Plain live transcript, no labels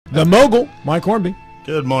The mogul, Mike Hornby.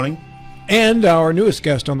 Good morning. And our newest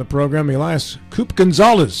guest on the program, Elias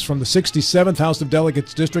Coop-Gonzalez from the 67th House of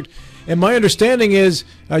Delegates District. And my understanding is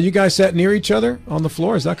you guys sat near each other on the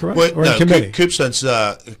floor. Is that correct? Well, or in committee? Coop sits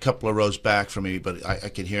a couple of rows back from me, but I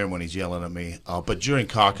can hear him when he's yelling at me. But during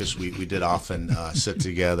caucus, we did often sit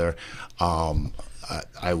together.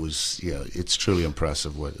 I was, it's truly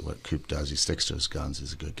impressive what Coop does. He sticks to his guns.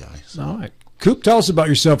 He's a good guy. So. All right. Coop, tell us about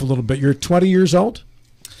yourself a little bit. You're 20 years old?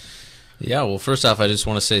 Yeah, well, first off, I just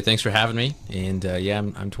want to say thanks for having me. And,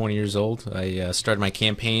 I'm 20 years old. I started my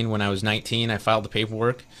campaign when I was 19. I filed the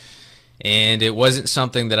paperwork. And it wasn't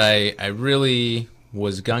something that I really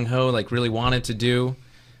was gung-ho, like really wanted to do.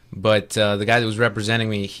 But the guy that was representing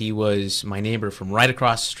me, he was my neighbor from right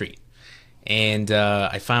across the street. And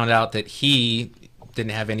I found out that he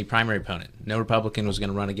didn't have any primary opponent. No Republican was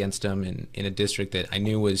going to run against him in a district that I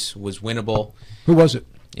knew was winnable. Who was it?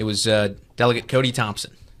 It was Delegate Cody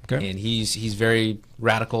Thompson. Okay. And he's very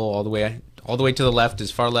radical all the way to the left,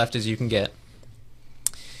 as far left as you can get.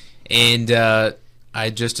 And I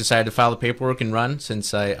just decided to file the paperwork and run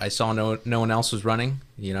since I saw no one else was running.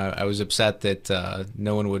 I was upset that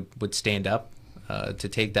no one would stand up to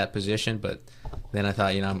take that position, but then I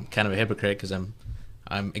thought, I'm kind of a hypocrite because I'm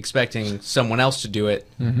expecting someone else to do it,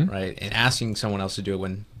 right, and asking someone else to do it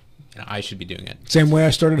when I should be doing it. Same way I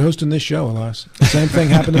started hosting this show, Elias. Same thing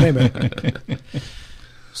happened to me, man.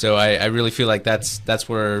 So I really feel like that's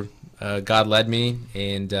where God led me,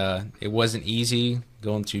 and it wasn't easy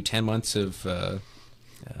going through 10 months of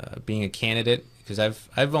being a candidate because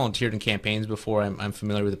I've volunteered in campaigns before. I'm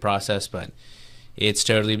familiar with the process, but it's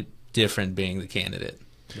totally different being the candidate.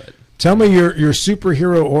 But tell me your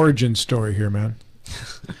superhero origin story here, man.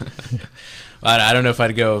 I don't know if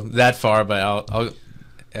I'd go that far, but I'll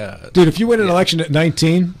dude, if you win an election at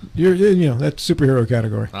 19, you're that's superhero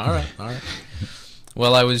category. All right.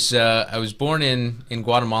 Well, I was born in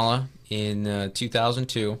Guatemala in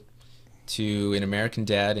 2002 to an American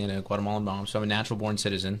dad and a Guatemalan mom, so I'm a natural born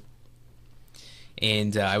citizen.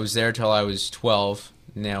 And I was there till I was 12.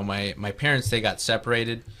 Now my parents, they got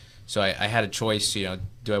separated, so I had a choice.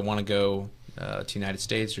 Do I want to go to the United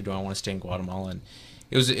States or do I want to stay in Guatemala? And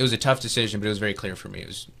it was a tough decision, but it was very clear for me.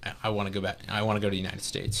 I want to go back. I want to go to the United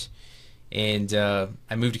States. And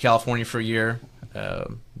I moved to California for a year.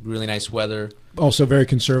 Really nice weather. Also very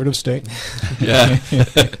conservative state. Yeah.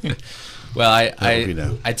 Well,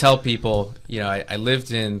 I tell people, I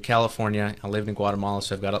lived in California, I lived in Guatemala,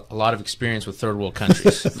 so I've got a lot of experience with third world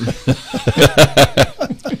countries.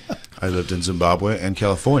 I lived in Zimbabwe and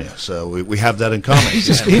California, so we have that in common.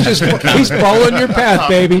 He's following your path,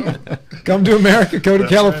 baby. Come to America, go to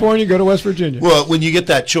California, go to West Virginia. Well, when you get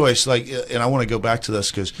that choice, and I want to go back to this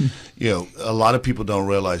because, a lot of people don't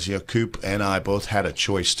realize, Coop and I both had a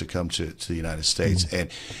choice to come to the United States, and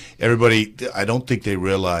everybody, I don't think they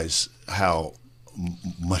realize how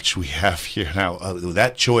much we have here now.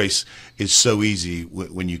 That choice is so easy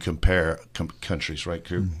when you compare countries, right,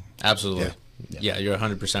 Coop? Absolutely. Yeah, you're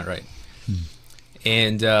 100% right.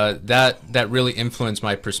 And that really influenced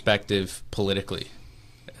my perspective politically.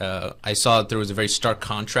 I saw that there was a very stark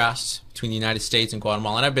contrast between the United States and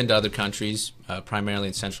Guatemala, and I've been to other countries, primarily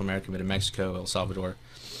in Central America, but in Mexico, El Salvador.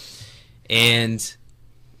 And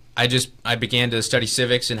I began to study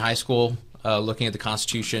civics in high school, looking at the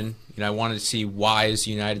Constitution. I wanted to see why is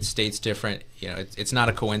the United States different. It's not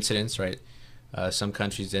a coincidence, right? Some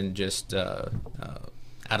countries didn't just out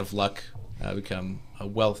of luck become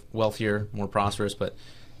wealthier, more prosperous, but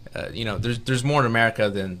there's more in America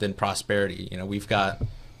than prosperity. We've got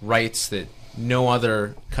rights that no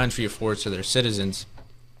other country affords to their citizens,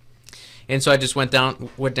 and so I just went down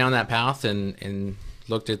that path and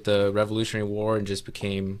looked at the Revolutionary War and just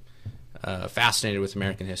became fascinated with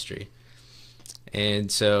American history.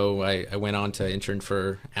 And so I went on to intern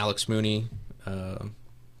for Alex Mooney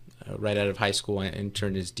right out of high school. I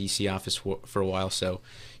interned his D.C. office for a while. So,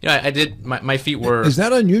 I did my feet were. Is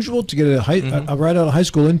that unusual to get a right out of high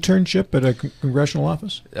school internship at a congressional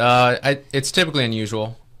office? It's typically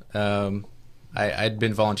unusual. I'd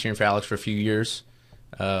been volunteering for Alex for a few years,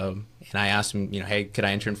 and I asked him, hey, could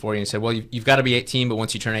I intern for you? And he said, well, you've got to be 18, but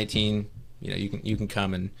once you turn 18, you can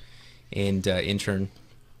come and intern.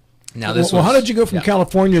 Now how did you go from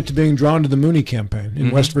California to being drawn to the Mooney campaign in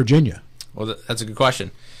West Virginia? Well, that's a good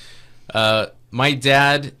question. My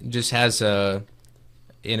dad just has an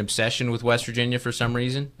obsession with West Virginia for some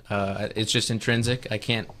reason. It's just intrinsic. I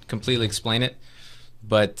can't completely explain it.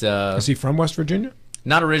 But is he from West Virginia?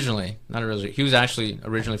 Not originally. He was actually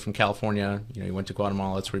originally from California. He went to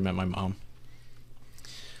Guatemala. That's where he met my mom.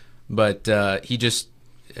 But he just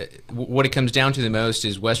what it comes down to the most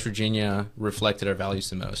is West Virginia reflected our values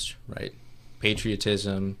the most, right?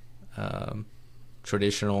 Patriotism,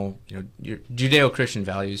 traditional, your Judeo-Christian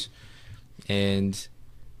values, and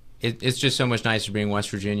it's just so much nicer being West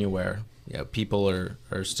Virginia, where people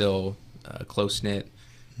are still close-knit,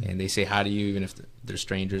 and they say hi to you even if they're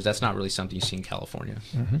strangers. That's not really something you see in California.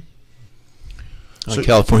 Mm-hmm. In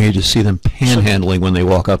California, you just see them panhandling when they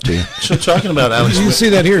walk up to you. So talking about Alex, you see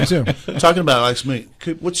that here too. Talking about Alex,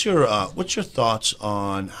 what's your thoughts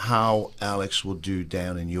on how Alex will do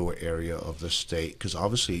down in your area of the state? Because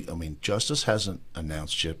obviously, Justice hasn't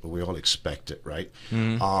announced yet, but we all expect it, right?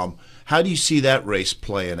 Mm-hmm. How do you see that race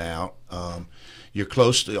playing out? You're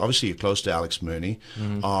close to Alex Mooney.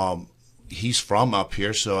 Mm-hmm. He's from up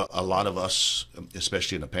here, so a lot of us,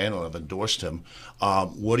 especially in the panel, have endorsed him.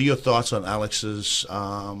 What are your thoughts on Alex's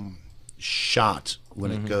shot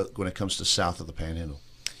when it comes to south of the Panhandle?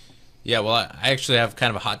 Yeah, well, I actually have kind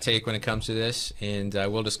of a hot take when it comes to this, and I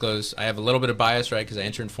will disclose I have a little bit of bias, right, because I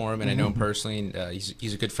interned for him and I know him personally, and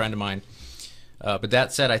he's a good friend of mine. But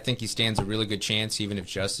that said, I think he stands a really good chance, even if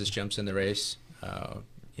Justice jumps in the race.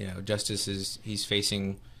 Justice he's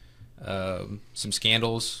facing some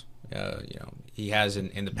scandals. He has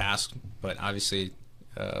in the past, but obviously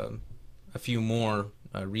a few more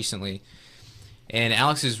recently. And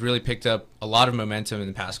Alex has really picked up a lot of momentum in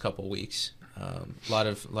the past couple of weeks. A lot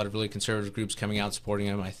of really conservative groups coming out supporting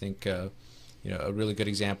him. I think a really good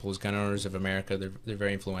example is Gun Owners of America. They're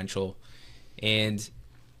very influential, and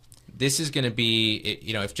this is going to be,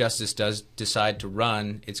 if Justice does decide to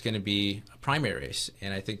run, it's going to be a primary race,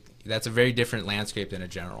 and I think that's a very different landscape than a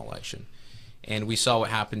general election. And we saw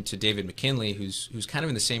what happened to David McKinley, who's kind of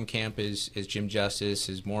in the same camp as Jim Justice,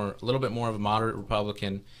 is a little bit more of a moderate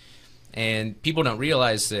Republican. And people don't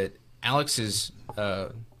realize that Alex's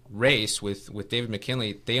race with David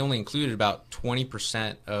McKinley, they only included about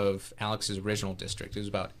 20% of Alex's original district. It was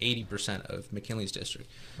about 80% of McKinley's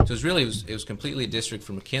district. So it was completely a district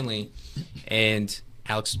for McKinley, and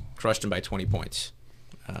Alex crushed him by 20 points.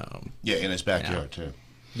 In his backyard too.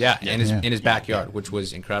 Yeah, in his backyard, which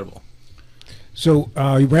was incredible. So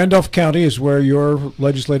Randolph County is where your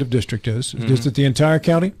legislative district is. Mm-hmm. Is it the entire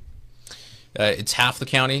county? It's half the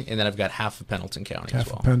county, and then I've got half of Pendleton County as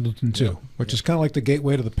well. Half of Pendleton, too, which is kind of like the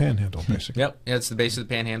gateway to the Panhandle, basically. Yep, it's the base of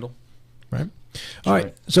the Panhandle. Right. All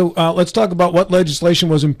right, so let's talk about what legislation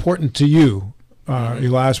was important to you,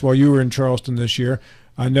 Elias, while you were in Charleston this year.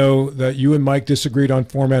 I know that you and Mike disagreed on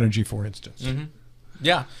Form Energy, for instance. Mm-hmm.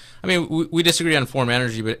 Yeah. We disagreed on Form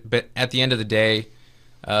Energy, but at the end of the day,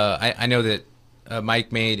 I know that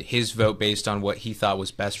Mike made his vote based on what he thought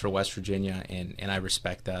was best for West Virginia, and I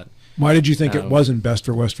respect that. Why did you think it wasn't best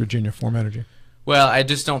for West Virginia, Form Energy? Well, I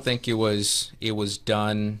just don't think it was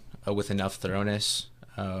done with enough thoroughness.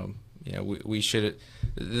 We should.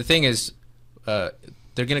 The thing is, they're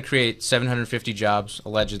going to create 750 jobs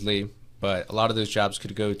allegedly, but a lot of those jobs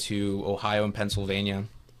could go to Ohio and Pennsylvania.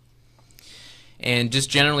 And just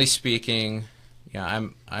generally speaking,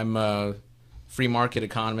 I'm a free market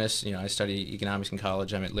economist. I study economics in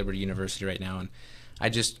college. I'm at Liberty University right now, and I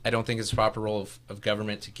don't think it's the proper role of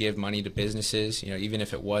government to give money to businesses. Even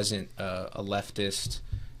if it wasn't a leftist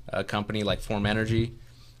company like Form Energy,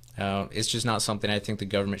 it's just not something I think the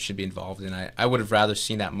government should be involved in. I would have rather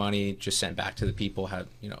seen that money just sent back to the people, had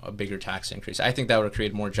a bigger tax increase. I think that would have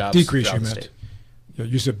created more jobs. Decrease, you meant.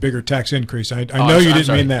 You said bigger tax increase. I know you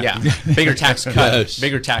didn't mean that. Yeah, bigger tax cut.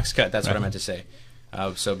 Bigger tax cut. That's what I meant to say.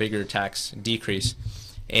 So bigger tax decrease,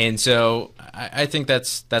 and so I think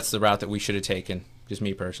that's the route that we should have taken. Just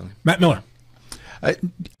me personally. Matt Miller.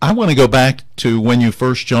 I want to go back to when you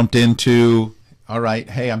first jumped into. All right,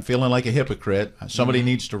 hey, I'm feeling like a hypocrite. Somebody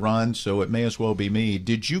needs to run, so it may as well be me.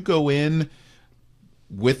 Did you go in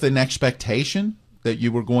with an expectation that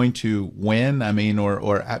you were going to win?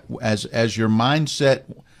 Or as your mindset.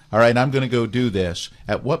 All right, I'm going to go do this.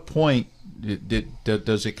 At what point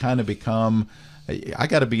does it kind of become? I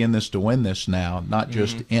got to be in this to win this now, not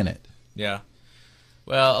just in it. Yeah.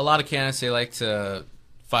 Well, a lot of candidates, they like to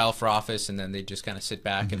file for office and then they just kind of sit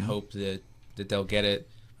back and hope that they'll get it.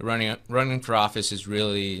 Running for office is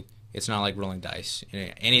really, it's not like rolling dice.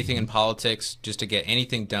 Anything in politics, just to get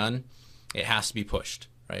anything done, it has to be pushed,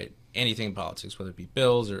 right? Anything in politics, whether it be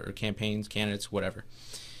bills or campaigns, candidates, whatever.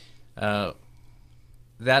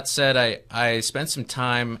 That said, I spent some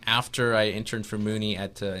time after I interned for Mooney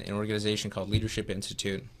at an organization called Leadership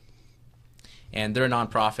Institute. And they're a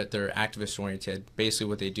nonprofit. They're activist-oriented. Basically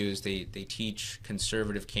what they do is they teach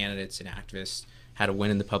conservative candidates and activists how to win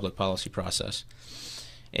in the public policy process.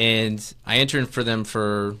 And I interned for them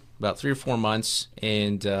for about 3 or 4 months,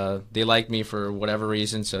 and they liked me for whatever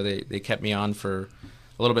reason, so they kept me on for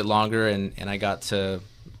a little bit longer, and I got to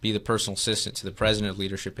be the personal assistant to the president of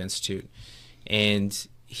Leadership Institute. And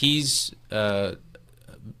he's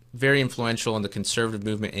very influential in the conservative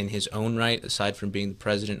movement in his own right, aside from being the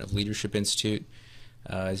president of Leadership Institute.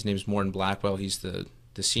 His name is Morton Blackwell. He's the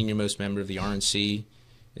senior most member of the RNC,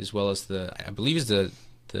 as well as I believe he's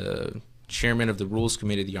the chairman of the Rules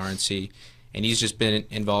Committee of the RNC. And he's just been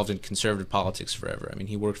involved in conservative politics forever. I mean,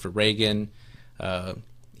 he worked for Reagan.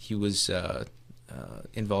 He was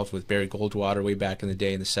involved with Barry Goldwater way back in the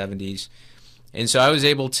day in the 70s. And so I was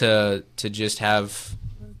able to just have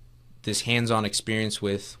this hands-on experience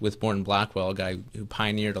with Morton Blackwell, a guy who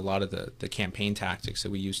pioneered a lot of the campaign tactics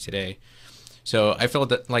that we use today. So I felt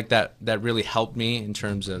that really helped me in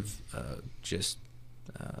terms of just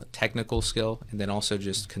technical skill, and then also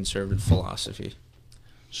just conservative philosophy.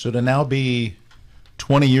 So to now be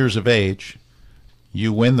 20 years of age,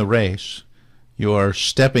 you win the race, you are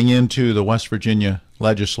stepping into the West Virginia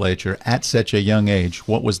legislature at such a young age.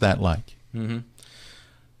 What was that like? Mm-hmm.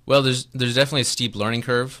 Well, there's definitely a steep learning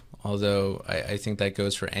curve, although I think that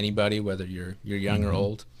goes for anybody, whether you're young or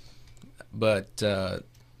old. But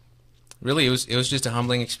really, it was just a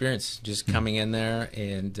humbling experience, just coming in there,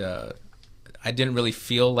 and I didn't really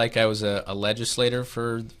feel like I was a legislator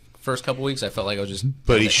for the first couple weeks. I felt like I was just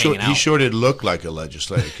But he sure did look like a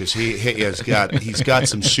legislator, because he's got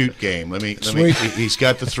some suit game. He's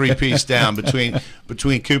got the three-piece down.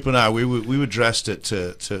 Between Coop and I, we were dressed it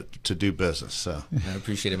to do business. So I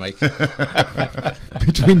appreciate it, Mike.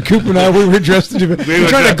 Between Coop and I, we were dressed to do business. We were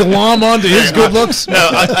trying to glom onto his good looks. No,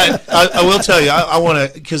 I will tell you. I want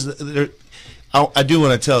to, because I do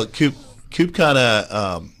want to tell Coop. Coop kind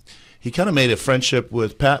of. He kind of made a friendship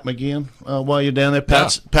with Pat McGeehan while you're down there.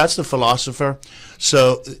 Pat's the philosopher.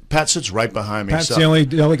 So Pat sits right behind me. Pat's the only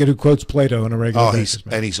delegate who quotes Plato on a regular basis.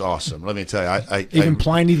 He's awesome. Let me tell you. Even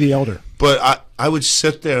Pliny the Elder. But I would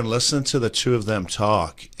sit there and listen to the two of them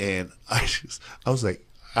talk, and I was like,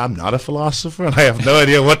 I'm not a philosopher, and I have no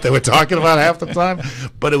idea what they were talking about half the time.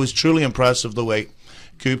 But it was truly impressive the way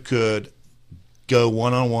Coop could go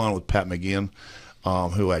one-on-one with Pat McGeehan,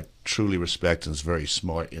 who I truly respect and is very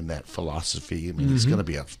smart in that philosophy. I mean, he's going to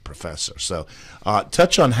be a professor. So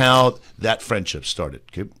touch on how that friendship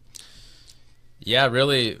started, Coop. Yeah,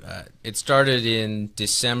 really, it started in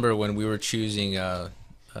December when we were choosing a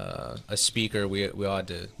speaker. We all had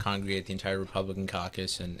to congregate the entire Republican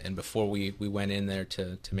caucus, and before we went in there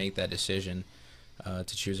to make that decision to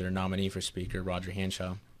choose our nominee for speaker, Roger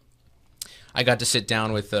Hanshaw, I got to sit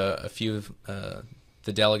down with a few of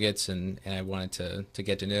the delegates, and I wanted to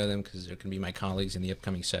get to know them because they're going to be my colleagues in the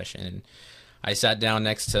upcoming session. And I sat down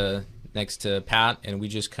next to Pat, and we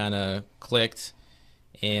just kind of clicked.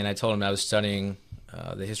 And I told him I was studying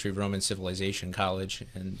the history of Roman civilization in college,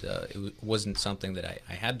 and it wasn't something that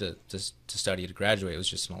I had to study to graduate. It was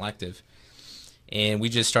just an elective. And we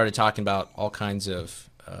just started talking about all kinds of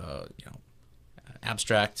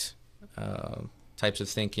abstract types of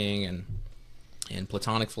thinking, and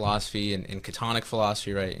Platonic philosophy and Catonic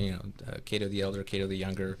philosophy, right? Cato the Elder, Cato the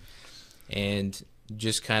Younger, and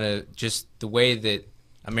just the way that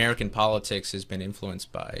American politics has been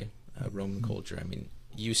influenced by Roman culture. I mean,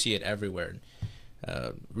 you see it everywhere.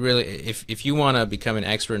 Really, if you want to become an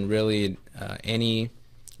expert in really any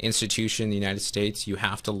institution in the United States, you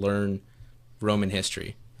have to learn Roman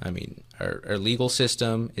history. I mean, our legal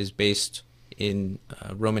system is based in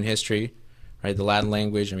Roman history. Right, the Latin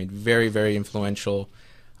language, I mean, very, very influential.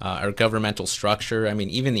 Our governmental structure, I mean,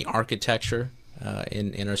 even the architecture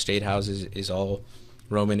in our state houses is all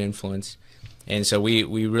Roman influence. And so we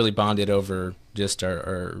really bonded over just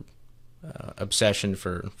our obsession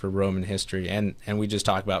for Roman history, and we just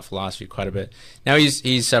talk about philosophy quite a bit. Now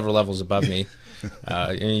he's several levels above me.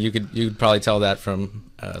 And you could probably tell that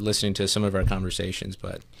from listening to some of our conversations,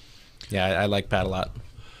 but yeah, I like Pat a lot.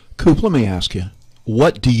 Coop, let me ask you.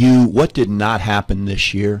 What did not happen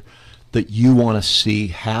this year that you want to see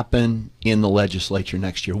happen in the legislature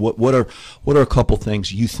next year? What are a couple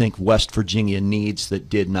things you think West Virginia needs that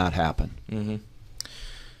did not happen? Mm-hmm.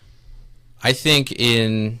 I think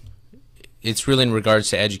it's really in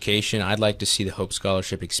regards to education. I'd like to see the Hope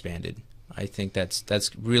Scholarship expanded. I think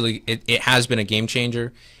that's really it has been a game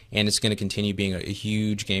changer, and it's going to continue being a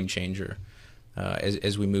huge game changer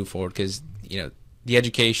as we move forward, because the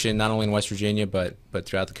education, not only in West Virginia but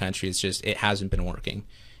throughout the country, it hasn't been working,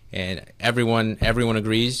 and everyone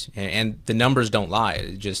agrees, and the numbers don't lie.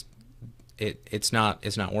 It's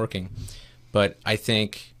not working. But I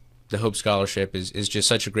think the Hope Scholarship is just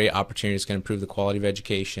such a great opportunity. It's going to improve the quality of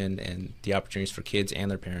education and the opportunities for kids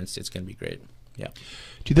and their parents. It's going to be great. Yeah.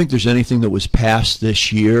 Do you think there's anything that was passed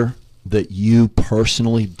this year that you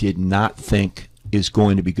personally did not think is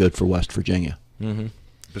going to be good for West Virginia? Mm-hmm.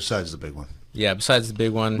 Besides the big one. Yeah, besides the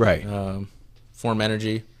big one, right? Form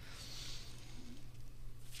Energy.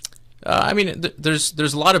 I mean, there's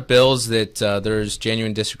a lot of bills that there's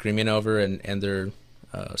genuine disagreement over, and they're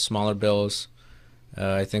smaller bills.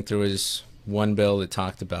 I think there was one bill that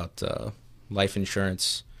talked about life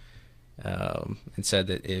insurance, and said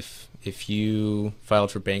that if you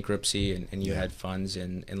filed for bankruptcy and you had funds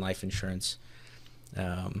in life insurance,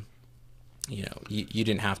 you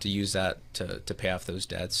didn't have to use that to pay off those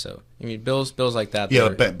debts. So I mean, bills like that. Yeah,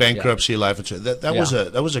 bankruptcy, life insurance.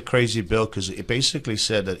 That was a crazy bill, because it basically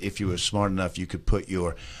said that if you were smart enough, you could put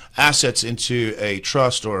your assets into a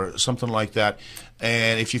trust or something like that,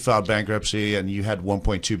 and if you filed bankruptcy and you had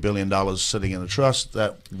 $1.2 billion sitting in a trust,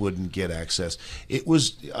 that wouldn't get access. It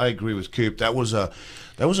was. I agree with Coop. That was a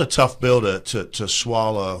tough bill to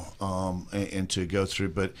swallow and to go through,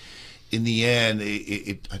 but. In the end,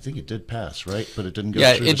 I think it did pass, right? But it didn't go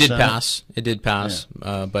through the Senate. It did pass.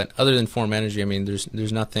 Yeah. But other than Form Energy, I mean,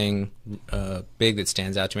 there's nothing big that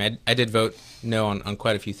stands out to me. I did vote no on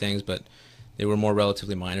quite a few things, but they were more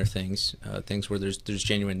relatively minor things, things where there's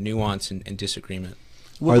genuine nuance and disagreement.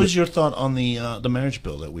 What was your thought on the marriage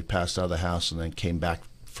bill that we passed out of the House and then came back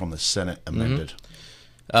from the Senate amended?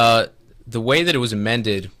 The way that it was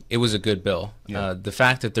amended, it was a good bill. Yeah. The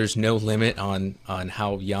fact that there's no limit on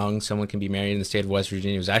how young someone can be married in the state of West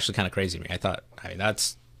Virginia was actually kind of crazy to me. I mean,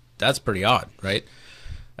 that's pretty odd, right?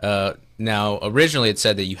 Now, originally it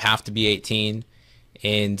said that you have to be 18,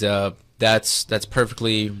 and that's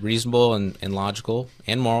perfectly reasonable and logical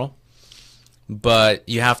and moral. But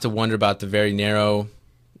you have to wonder about the very narrow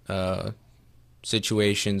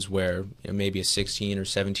situations where maybe a 16 or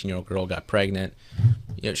 17-year-old girl got pregnant.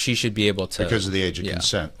 She should be able to, because of the age of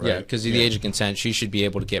consent, right? Yeah, because of the age of consent, she should be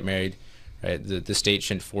able to get married. Right, the state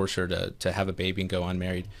shouldn't force her to have a baby and go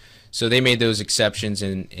unmarried. So they made those exceptions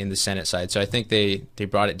in the Senate side. So I think they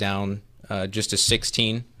brought it down just to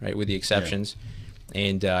 16, right, with the exceptions,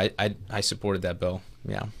 and I supported that bill.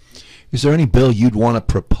 Yeah. Is there any bill you'd want to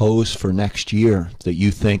propose for next year that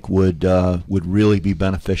you think would really be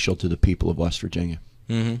beneficial to the people of West Virginia?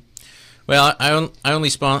 Mm-hmm. Well, I only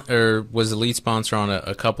was the lead sponsor on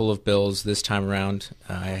a couple of bills this time around.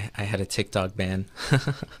 I had a TikTok ban.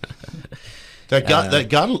 that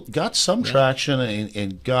got some traction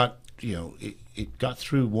and got it got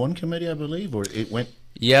through one committee, I believe, or it went.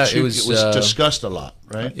 Yeah, it was discussed a lot,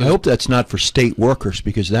 right? I hope that's not for state workers,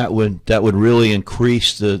 because that would really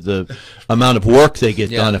increase the amount of work they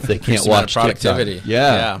get done if they can't watch productivity. TikTok.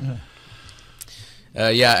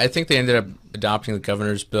 Yeah. I think they ended up adopting the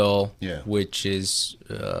governor's bill, which is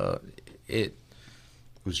it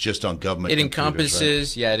was just on government. It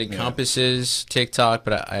encompasses, right? It encompasses TikTok,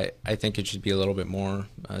 but I think it should be a little bit more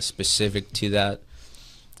specific to that.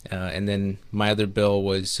 And then my other bill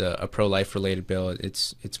was a pro-life related bill.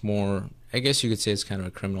 It's more, I guess you could say, it's kind of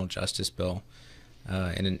a criminal justice bill,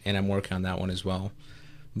 and I'm working on that one as well.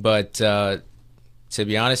 But to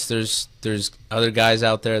be honest, there's other guys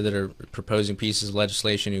out there that are proposing pieces of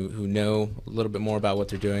legislation who know a little bit more about what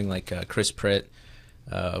they're doing, like Chris Pritt,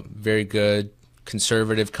 very good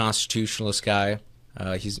conservative constitutionalist guy.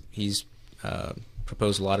 He's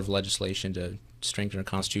proposed a lot of legislation to strengthen our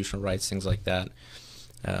constitutional rights, things like that.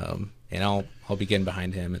 And I'll be getting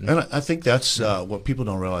behind him. And I think that's what people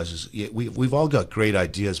don't realize is we've all got great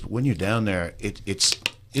ideas, but when you're down there,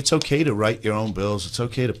 it's okay to write your own bills. It's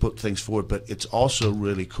okay to put things forward, but it's also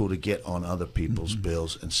really cool to get on other people's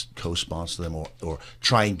bills and co-sponsor them or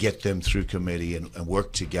try and get them through committee and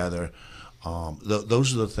work together.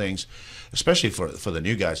 Those are the things, especially for the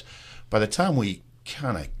new guys. By the time we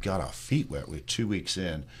kind of got our feet wet, we're 2 weeks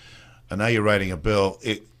in, and now you're writing a bill.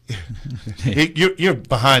 You're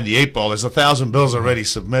behind the eight ball. There's 1,000 bills already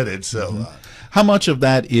submitted. So, how much of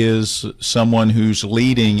that is someone who's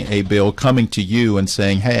leading a bill coming to you and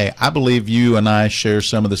saying, "Hey, I believe you and I share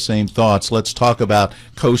some of the same thoughts. Let's talk about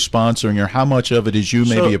co-sponsoring," or how much of it is you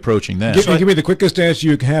maybe approaching that? Give me the quickest answer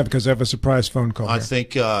you can have, because I have a surprise phone call. I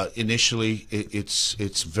think initially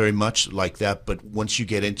it's very much like that, but once you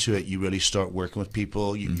get into it, you really start working with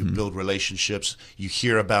people. You build relationships. You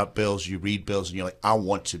hear about bills. You read bills, and you're like, "I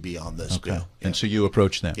want to be on this bill." Yeah. And so you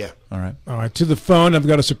approach them. Yeah. All right. All right. To the phone, I've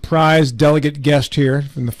got a surprise delegate guest here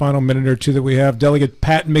in the final minute or two that we have. Delegate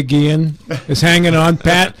Pat McGeehan is hanging on.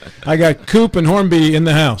 Pat, I got Coop and Hornby in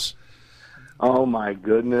the house. Oh, my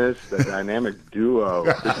goodness. The dynamic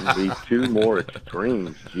duo. Couldn't be two more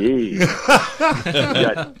extremes. Gee. You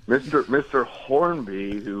got Mr.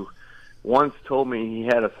 Hornby, who once told me he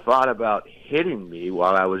had a thought about hitting me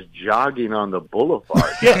while I was jogging on the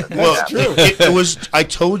boulevard. Yeah, well, it was. I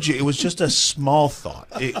told you, it was just a small thought.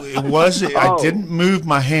 It was. I didn't move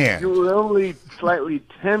my hand. You were only slightly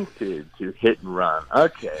tempted to hit and run.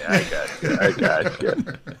 Okay, I got you.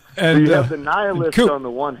 And so you have the nihilist Coop. on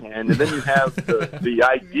the one hand, and then you have the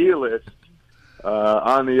idealist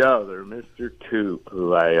on the other, Mr. Coop,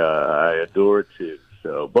 who I adore too.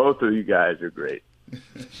 So both of you guys are great.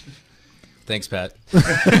 Thanks, Pat.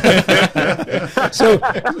 So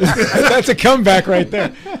that's a comeback right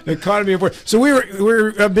there. The economy of work. So we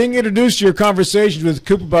were being introduced to your conversations with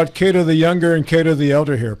Coop about Cato the Younger and Cato the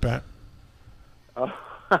Elder here, Pat.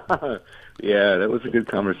 Yeah, that was a good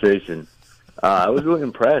conversation. I was really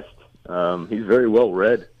impressed. He's very well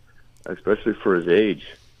read, especially for his age.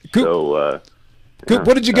 Coop, So, Coop,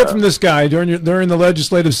 what did you get from this guy during the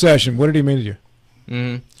legislative session? What did he mean to you?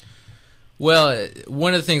 Mm-hmm. Well,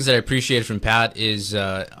 one of the things that I appreciated from Pat is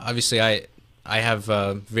obviously I have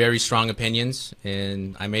very strong opinions,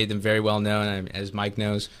 and I made them very well known, as Mike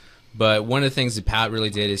knows. But one of the things that Pat really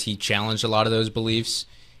did is he challenged a lot of those beliefs,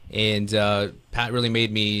 and Pat really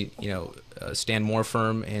made me, stand more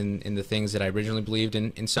firm in the things that I originally believed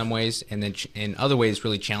in some ways, and then in other ways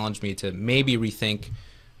really challenged me to maybe rethink,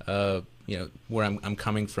 where I'm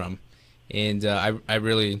coming from, and I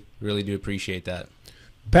really do appreciate that.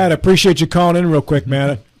 Pat, I appreciate you calling in real quick,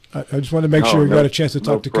 man. I just wanted to make sure you got a chance to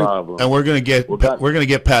talk to Coop. And we're going to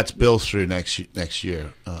get Pat's bill through next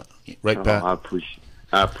year, right, Pat?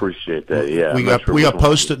 I appreciate that. Yeah, we got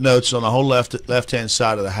post-it notes on the whole left-hand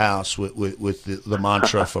side of the house with the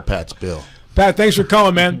mantra for Pat's bill. Pat, thanks for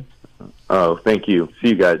calling, man. Oh, thank you. See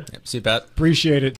you guys. Yep, see you, Pat. Appreciate it.